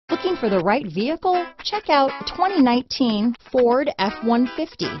Looking for the right vehicle? Check out 2019 Ford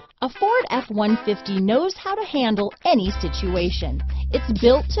F-150. A Ford F-150 knows how to handle any situation. It's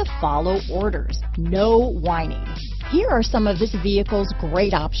built to follow orders, no whining. Here are some of this vehicle's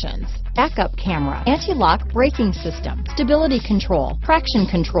great options: backup camera, anti-lock braking system, stability control, traction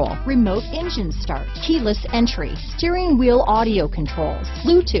control, remote engine start, keyless entry, steering wheel audio controls,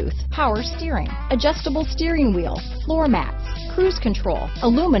 Bluetooth, power steering, adjustable steering wheel, floor mats, cruise control,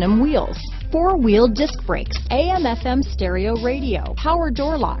 aluminum wheels, four-wheel disc brakes, AM/FM stereo radio, power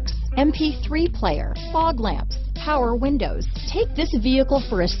door locks, MP3 player, fog lamps, power windows. Take this vehicle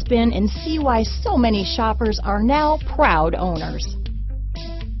for a spin and see why so many shoppers are now proud owners.